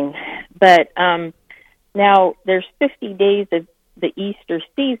anything. But now there's 50 days of the Easter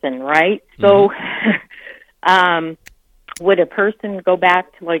season, right? So would a person go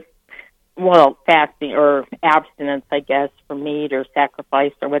back to, like, well, fasting or abstinence, I guess, from meat or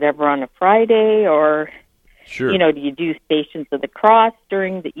sacrifice or whatever on a Friday, or, sure. you know, do you do Stations of the Cross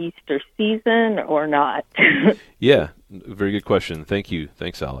during the Easter season or not? Yeah, very good question. Thank you.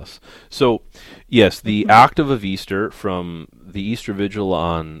 Thanks, Alice. So, yes, the octave of Easter, from the Easter Vigil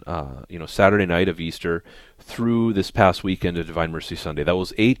on, Saturday night of Easter through this past weekend of Divine Mercy Sunday, that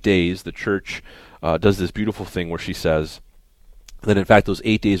was 8 days. The Church does this beautiful thing where she says that, in fact, those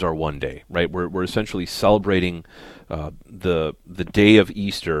 8 days are one day, right? We're essentially celebrating the day of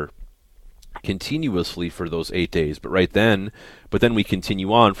Easter continuously for those 8 days, but then we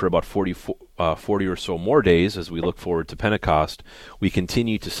continue on for about 40 or so more days as we look forward to Pentecost. We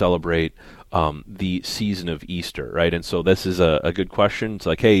continue to celebrate the season of Easter, right? And so this is a good question. It's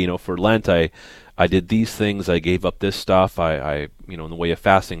like, hey, for Lent, I did these things, I gave up this stuff, I in the way of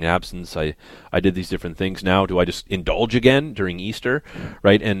fasting and abstinence, I did these different things. Now, do I just indulge again during Easter,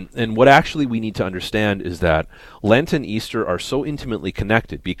 right? And what actually we need to understand is that Lent and Easter are so intimately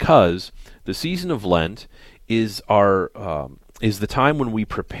connected, because the season of Lent is the time when we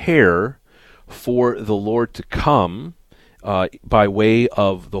prepare for the Lord to come by way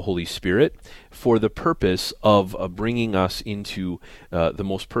of the Holy Spirit, for the purpose of bringing us into the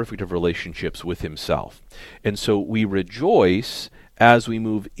most perfect of relationships with Himself. And so we rejoice as we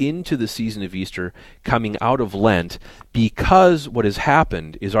move into the season of Easter, coming out of Lent, because what has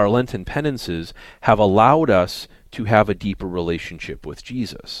happened is our Lenten penances have allowed us to have a deeper relationship with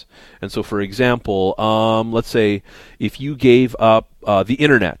Jesus. And so, for example, let's say if you gave up the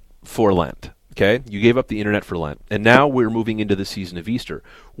internet for Lent, okay? You gave up the internet for Lent, and now we're moving into the season of Easter.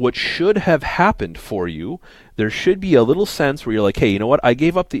 What should have happened for you, there should be a little sense where you're like, hey, you know what? I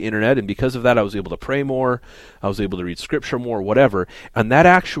gave up the internet, and because of that, I was able to pray more, I was able to read Scripture more, whatever, and that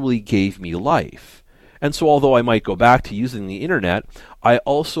actually gave me life. And so although I might go back to using the internet, I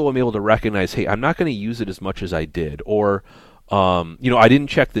also am able to recognize, hey, I'm not going to use it as much as I did, or I didn't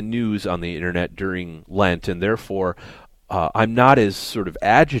check the news on the internet during Lent, and therefore I'm not as sort of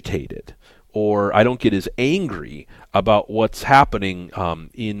agitated, or I don't get as angry about what's happening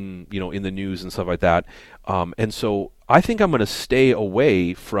in the news and stuff like that. And so I think I'm going to stay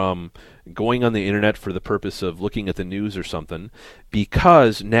away from going on the internet for the purpose of looking at the news or something,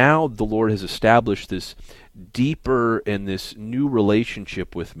 because now the Lord has established this deeper and this new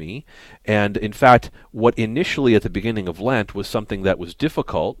relationship with me. And in fact, what initially at the beginning of Lent was something that was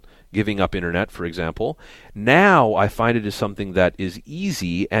difficult, giving up internet, for example, now I find it is something that is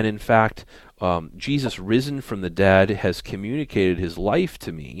easy. And in fact, Jesus risen from the dead has communicated His life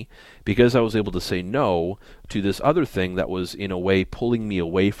to me, because I was able to say no to this other thing that was in a way pulling me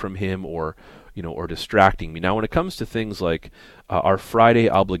away from Him, or distracting me. Now, when it comes to things like our Friday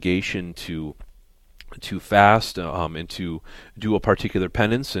obligation to fast and to do a particular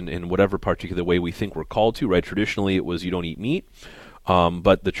penance in whatever particular way we think we're called to, right? Traditionally, it was you don't eat meat,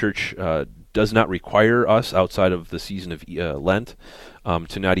 but the Church does not require us outside of the season of Lent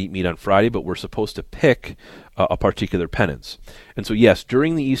to not eat meat on Friday, but we're supposed to pick a particular penance. And so, yes,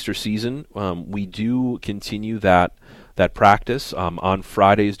 during the Easter season, we do continue that practice on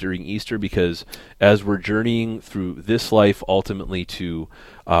Fridays during Easter, because as we're journeying through this life, ultimately to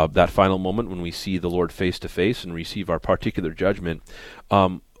that final moment when we see the Lord face to face and receive our particular judgment,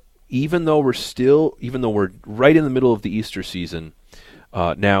 even though we're right in the middle of the Easter season,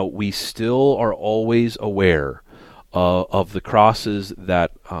 now we still are always aware of the crosses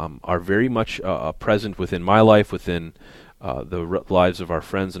that are very much present within my life, within the lives of our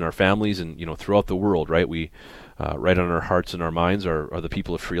friends and our families, and throughout the world. Right, we right on our hearts and our minds are the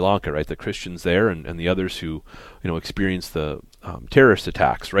people of Sri Lanka, right, the Christians there, and the others who experience the terrorist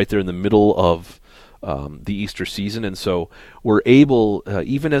attacks right there in the middle of the Easter season. And so we're able,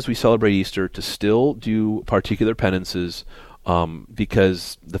 even as we celebrate Easter, to still do particular penances,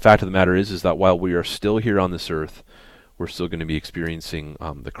 because the fact of the matter is that while we are still here on this earth, we're still going to be experiencing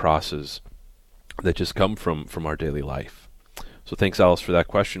the crosses that just come from our daily life. So thanks, Alice, for that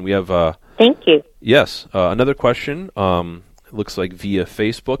question. We have thank you. Yes, another question. Looks like via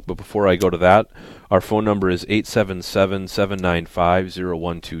Facebook, but before I go to that, our phone number is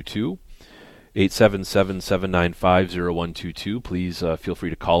 877-795-0122. 877-795-0122. Please feel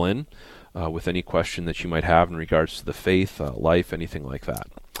free to call in with any question that you might have in regards to the faith, life, anything like that.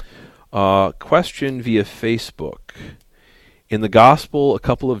 Question via Facebook. In the gospel a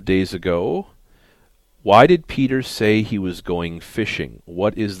couple of days ago, why did Peter say he was going fishing?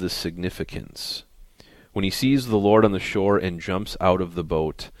 What is the significance? When he sees the Lord on the shore and jumps out of the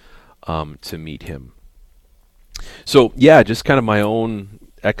boat to meet him. So, yeah, just kind of my own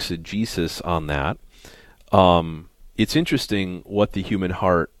exegesis on that. It's interesting what the human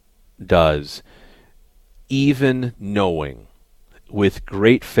heart does, even knowing with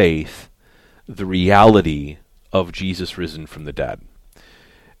great faith the reality of Jesus risen from the dead.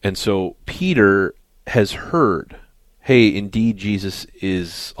 And so Peter has heard, hey, indeed Jesus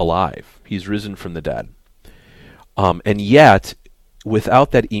is alive. He's risen from the dead. And yet,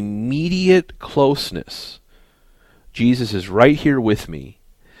 without that immediate closeness, Jesus is right here with me.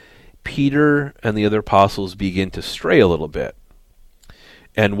 Peter and the other apostles begin to stray a little bit.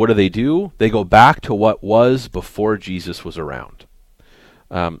 And what do? They go back to what was before Jesus was around.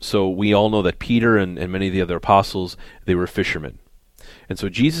 So we all know that Peter and many of the other apostles, they were fishermen. And so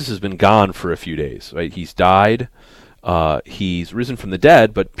Jesus has been gone for a few days, right? He's died. He's risen from the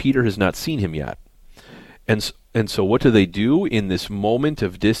dead, but Peter has not seen him yet. And so what do in this moment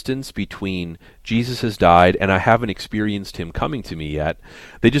of distance between Jesus has died and I haven't experienced him coming to me yet?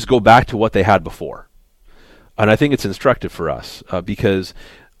 They just go back to what they had before. And I think it's instructive for us because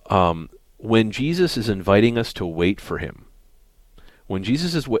when Jesus is inviting us to wait for him, when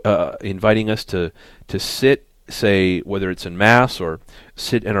Jesus is inviting us to sit, say, whether it's in Mass or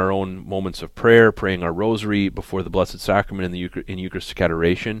sit in our own moments of prayer, praying our rosary before the Blessed Sacrament in Eucharistic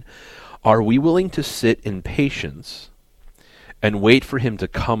adoration, are we willing to sit in patience and wait for him to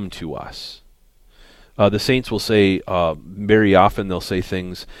come to us? The saints will say, very often they'll say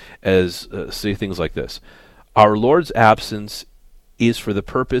things like this. Our Lord's absence is for the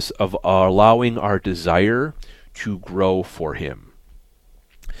purpose of allowing our desire to grow for him.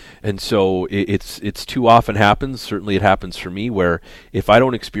 And so it's too often happens, certainly it happens for me, where if I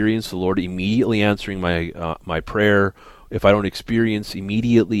don't experience the Lord immediately answering my prayer, if I don't experience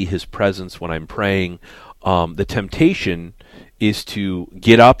immediately his presence when I'm praying, the temptation is to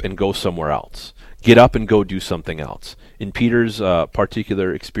get up and go somewhere else. Get up and go do something else. In Peter's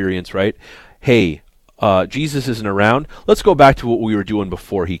particular experience, right? Hey, Jesus isn't around. Let's go back to what we were doing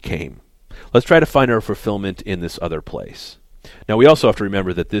before he came. Let's try to find our fulfillment in this other place. Now, we also have to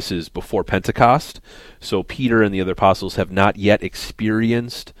remember that this is before Pentecost, so Peter and the other apostles have not yet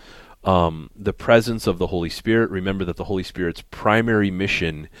experienced the presence of the Holy Spirit. Remember that the Holy Spirit's primary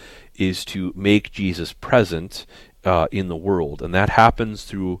mission is to make Jesus present in the world, and that happens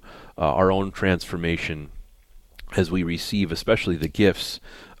through our own transformation as we receive especially the gifts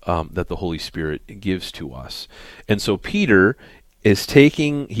that the Holy Spirit gives to us. And so Peter is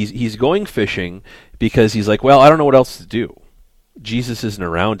he's going fishing because he's like, well, I don't know what else to do. Jesus isn't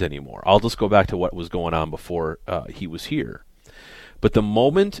around anymore. I'll just go back to what was going on before he was here. But the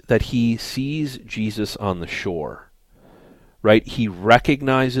moment that he sees Jesus on the shore, right, he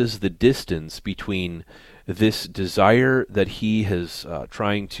recognizes the distance between this desire that he has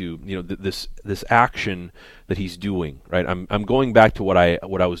trying to, this action that he's doing, right? I'm going back to what I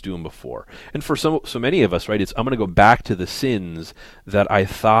was doing before. And for so many of us, right, I'm going to go back to the sins that I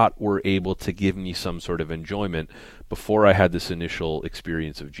thought were able to give me some sort of enjoyment before I had this initial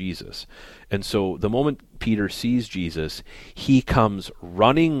experience of Jesus. And so the moment Peter sees Jesus, he comes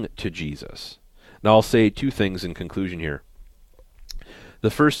running to Jesus. Now I'll say two things in conclusion here. The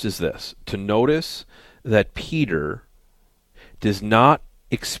first is this, to notice that Peter does not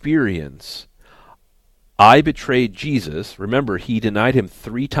experience, I betrayed Jesus. Remember, he denied him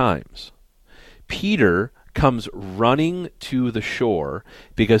 3 times. Peter comes running to the shore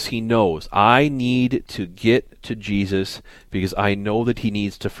because he knows, I need to get to Jesus because I know that he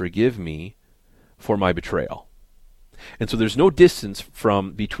needs to forgive me for my betrayal. And so there's no distance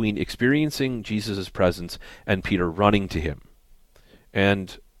between experiencing Jesus' presence and Peter running to him.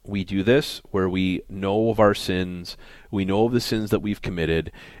 And we do this where we know of our sins, we know of the sins that we've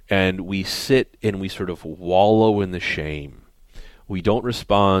committed, and we sit and we sort of wallow in the shame. We don't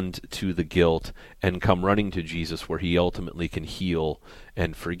respond to the guilt and come running to Jesus where he ultimately can heal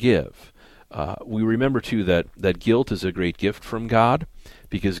and forgive. We remember, too, that guilt is a great gift from God,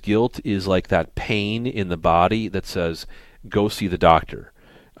 because guilt is like that pain in the body that says, go see the doctor.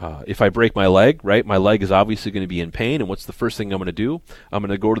 If I break my leg, right, my leg is obviously going to be in pain, and what's the first thing I'm going to do? I'm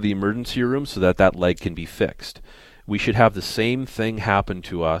going to go to the emergency room so that leg can be fixed. We should have the same thing happen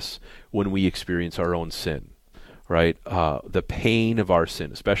to us when we experience our own sin, right? The pain of our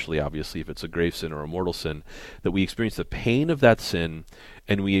sin, especially, obviously, if it's a grave sin or a mortal sin, that we experience the pain of that sin,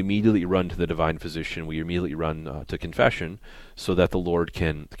 and we immediately run to the divine physician. We immediately run to confession so that the Lord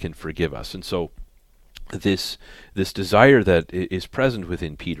can forgive us. And so this desire that is present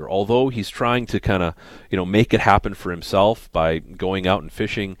within Peter. Although he's trying to kind of, make it happen for himself by going out and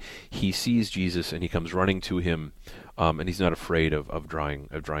fishing, he sees Jesus and he comes running to him, and he's not afraid of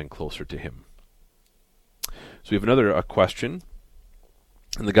drawing closer to him. So we have another question.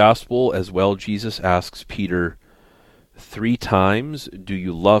 In the gospel as well, Jesus asks Peter 3 times, "Do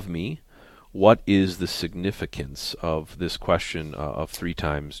you love me?" What is the significance of this question of 3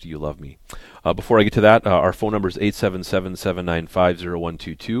 times, "Do you love me?" Before I get to that, our phone number is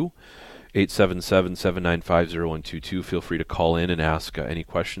 877-795-0122. 877-795-0122. Feel free to call in and ask any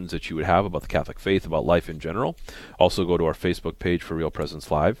questions that you would have about the Catholic faith, about life in general. Also go to our Facebook page for Real Presence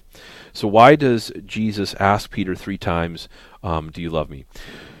Live. So why does Jesus ask Peter 3 times, "Do you love me?"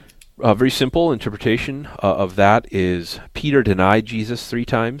 Very simple interpretation of that is Peter denied Jesus 3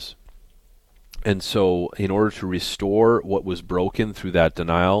 times. And so in order to restore what was broken through that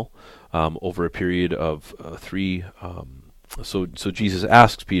denial over a period of 3, so Jesus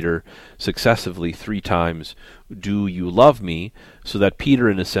asks Peter successively 3 times, "Do you love me?" so that Peter,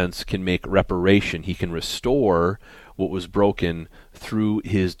 in a sense, can make reparation. He can restore what was broken through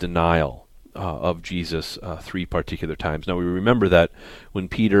his denial of Jesus 3 particular times. Now we remember that when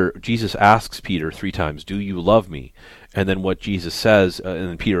Jesus asks Peter 3 times, "Do you love me?" And then what Jesus says, and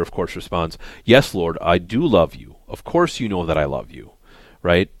then Peter, of course, responds, "Yes, Lord, I do love you. Of course you know that I love you,"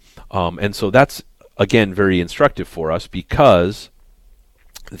 right? And so that's, again, very instructive for us, because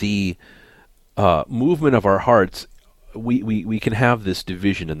the movement of our hearts, we can have this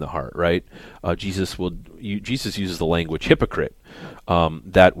division in the heart, right? Jesus uses the language hypocrite,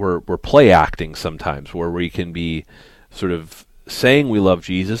 that we're play acting sometimes, where we can be sort of saying we love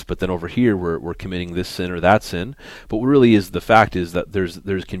Jesus, but then over here we're committing this sin or that sin. But what really is the fact is that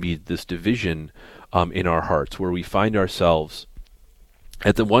there can be this division in our hearts, where we find ourselves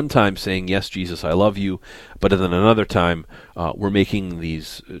at the one time saying, "Yes, Jesus, I love you," but then another time we're making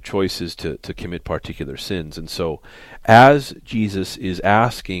these choices to commit particular sins. And so as Jesus is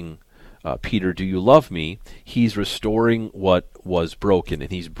asking Peter, "Do you love me?" he's restoring what was broken,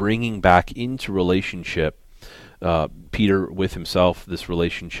 and he's bringing back into relationship Peter with himself, this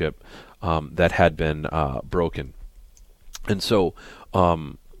relationship that had been broken. And so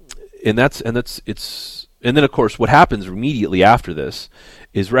and then of course what happens immediately after this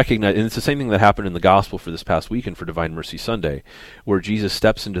is recognize, and it's the same thing that happened in the gospel for this past weekend for Divine Mercy Sunday, where Jesus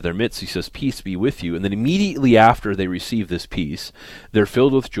steps into their midst. He says, "Peace be with you." And then immediately after they receive this peace, they're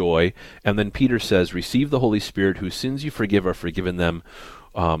filled with joy. And then Peter says, "Receive the Holy Spirit. Whose sins you forgive are forgiven them.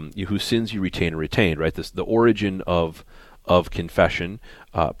 Whose sins you retain are retained." Right? The origin of confession,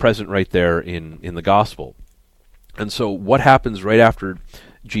 present right there in the gospel. And so what happens right after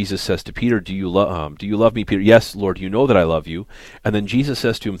Jesus says to Peter, do you love me, Peter?" "Yes, Lord, you know that I love you." And then Jesus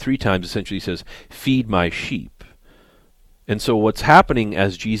says to him 3 times, essentially says, "Feed my sheep." And so what's happening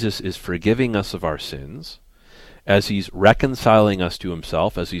as Jesus is forgiving us of our sins, as he's reconciling us to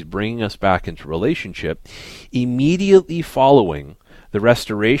himself, as he's bringing us back into relationship, immediately following the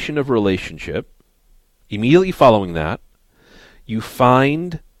restoration of relationship, immediately following that, you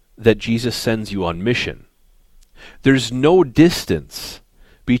find that Jesus sends you on mission. There's no distance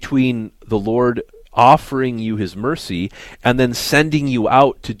between the Lord offering you his mercy and then sending you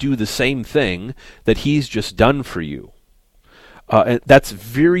out to do the same thing that he's just done for you. And that's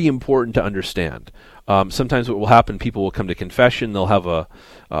very important to understand. Sometimes what will happen, people will come to confession, they'll have a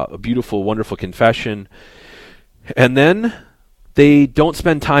beautiful, wonderful confession, and then they don't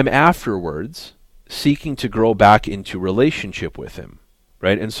spend time afterwards seeking to grow back into relationship with him,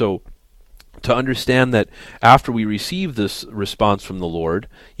 right? And so to understand that after we receive this response from the Lord,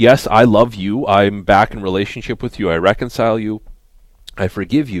 "Yes, I love you, I'm back in relationship with you, I reconcile you, I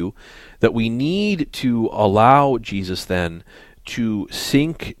forgive you," that we need to allow Jesus then to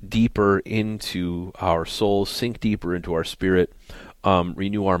sink deeper into our souls, sink deeper into our spirit,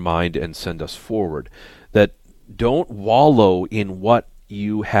 renew our mind, and send us forward. That don't wallow in what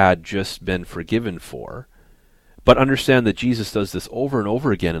you had just been forgiven for, but understand that Jesus does this over and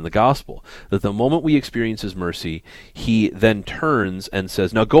over again in the gospel, that the moment we experience his mercy, he then turns and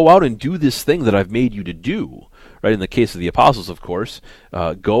says, "Now go out and do this thing that I've made you to do." Right? In the case of the apostles, of course,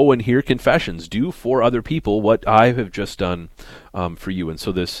 go and hear confessions, do for other people what I have just done for you. And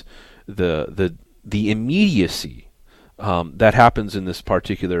so the immediacy that happens in this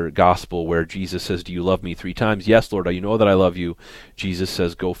particular gospel, where Jesus says, "Do you love me?" 3 times. "Yes, Lord, you know that I love you." Jesus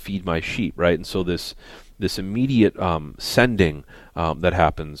says, "Go feed my sheep." Right? And so this immediate sending that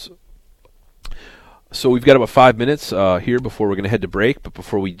happens. So we've got about 5 minutes here before we're going to head to break. But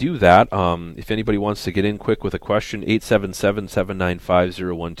before we do that, if anybody wants to get in quick with a question,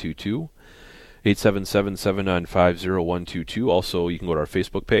 877-795-0122. 877-795-0122. Also, you can go to our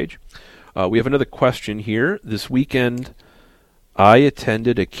Facebook page. We have another question here. This weekend, I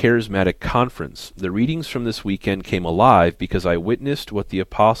attended a charismatic conference. The readings from this weekend came alive because I witnessed what the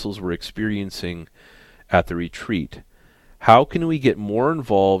apostles were experiencing at the retreat. How can we get more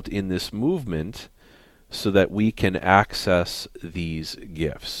involved in this movement so that we can access these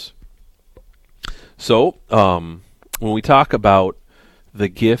gifts? So, when we talk about the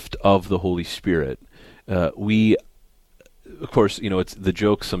gift of the Holy Spirit, we, of course, it's the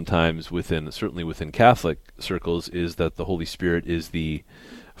joke sometimes certainly within Catholic circles, is that the Holy Spirit is the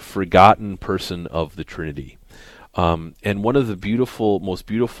forgotten person of the Trinity. And one of the most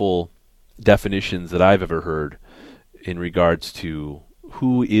beautiful definitions that I've ever heard in regards to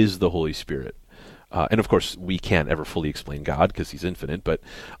who is the Holy Spirit, and of course we can't ever fully explain God because he's infinite, but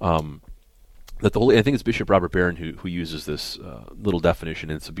that I think it's Bishop Robert Barron who uses this little definition,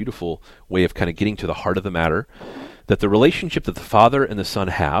 and it's a beautiful way of kind of getting to the heart of the matter, that the relationship that the Father and the Son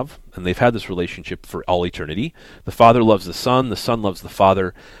have, and they've had this relationship for all eternity, the Father loves the Son loves the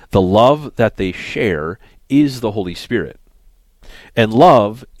Father, the love that they share is the Holy Spirit. And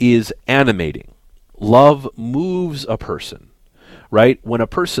love is animating. Love moves a person. Right? When a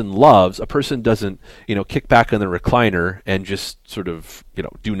person loves, a person doesn't, kick back in the recliner and just sort of,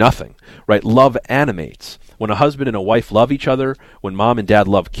 do nothing. Right? Love animates. When a husband and a wife love each other, when mom and dad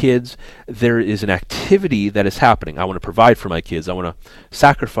love kids, there is an activity that is happening. I want to provide for my kids. I want to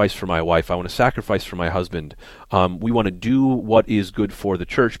sacrifice for my wife. I want to sacrifice for my husband. We want to do what is good for the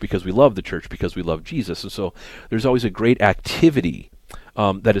church because we love the church, because we love Jesus. And so there's always a great activity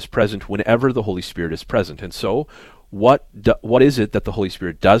that is present whenever the Holy Spirit is present. And so what is it that the Holy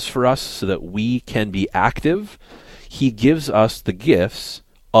Spirit does for us so that we can be active? He gives us the gifts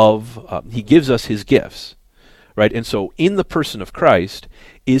he gives us his gifts, right? And so in the person of Christ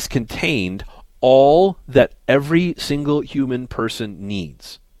is contained all that every single human person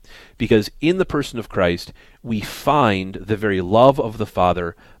needs. Because in the person of Christ, we find the very love of the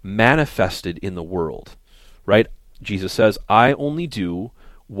Father manifested in the world, right? Jesus says, I only do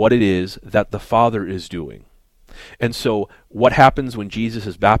what it is that the Father is doing. And so what happens when Jesus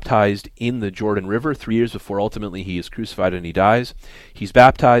is baptized in the Jordan River 3 years before ultimately he is crucified and he dies? He's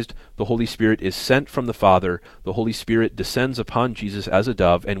baptized, the Holy Spirit is sent from the Father, the Holy Spirit descends upon Jesus as a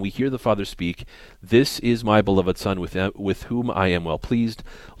dove, and we hear the Father speak, "This is my beloved Son with whom I am well pleased.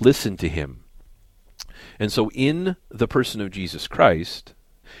 Listen to him." And so in the person of Jesus Christ,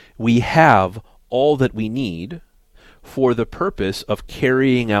 we have all that we need for the purpose of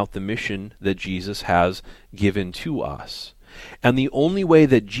carrying out the mission that Jesus has given to us. And the only way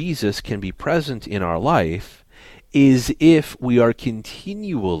that Jesus can be present in our life is if we are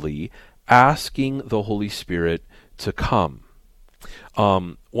continually asking the Holy Spirit to come.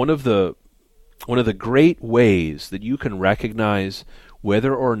 One of the great ways that you can recognize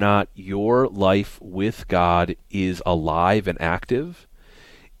whether or not your life with God is alive and active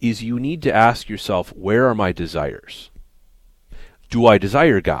is you need to ask yourself, where are my desires? Do I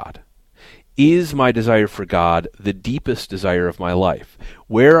desire God? Is my desire for God the deepest desire of my life?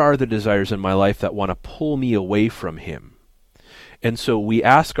 Where are the desires in my life that want to pull me away from him? And so we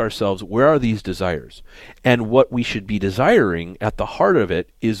ask ourselves, where are these desires? And what we should be desiring at the heart of it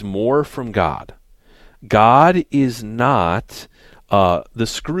is more from God. God is not the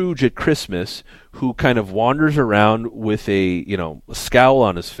Scrooge at Christmas who kind of wanders around with a scowl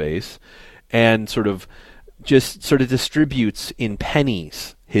on his face and sort of distributes in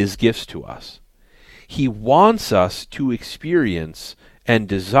pennies his gifts to us. He wants us to experience and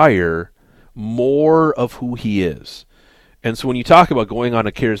desire more of who he is. And so when you talk about going on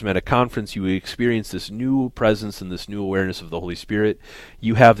a charismatic conference, you experience this new presence and this new awareness of the Holy Spirit.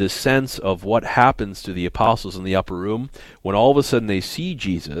 You have this sense of what happens to the apostles in the upper room when all of a sudden they see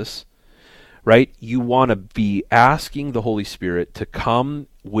Jesus, right? You want to be asking the Holy Spirit to come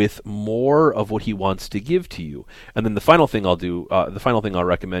with more of what he wants to give to you. And then the final thing I'll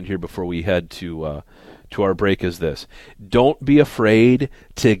recommend here before we head to our break is this. Don't be afraid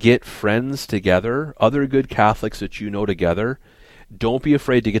to get friends together, other good Catholics that you know together. Don't be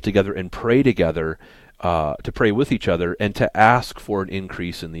afraid to get together and pray together, to pray with each other, and to ask for an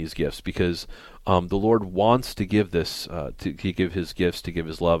increase in these gifts, because the Lord wants to give this, to give his gifts, to give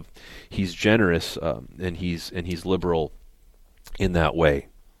his love. He's generous, and he's liberal in that way.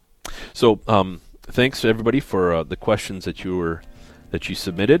 So thanks to everybody for the questions that you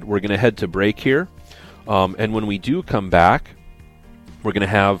submitted. We're going to head to break here. And when we do come back, we're going to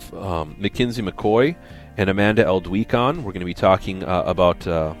have Mackenzie McCoy and Amanda Eldweek on. We're going to be talking about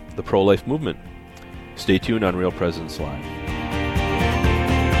the pro-life movement. Stay tuned on Real Presence Live.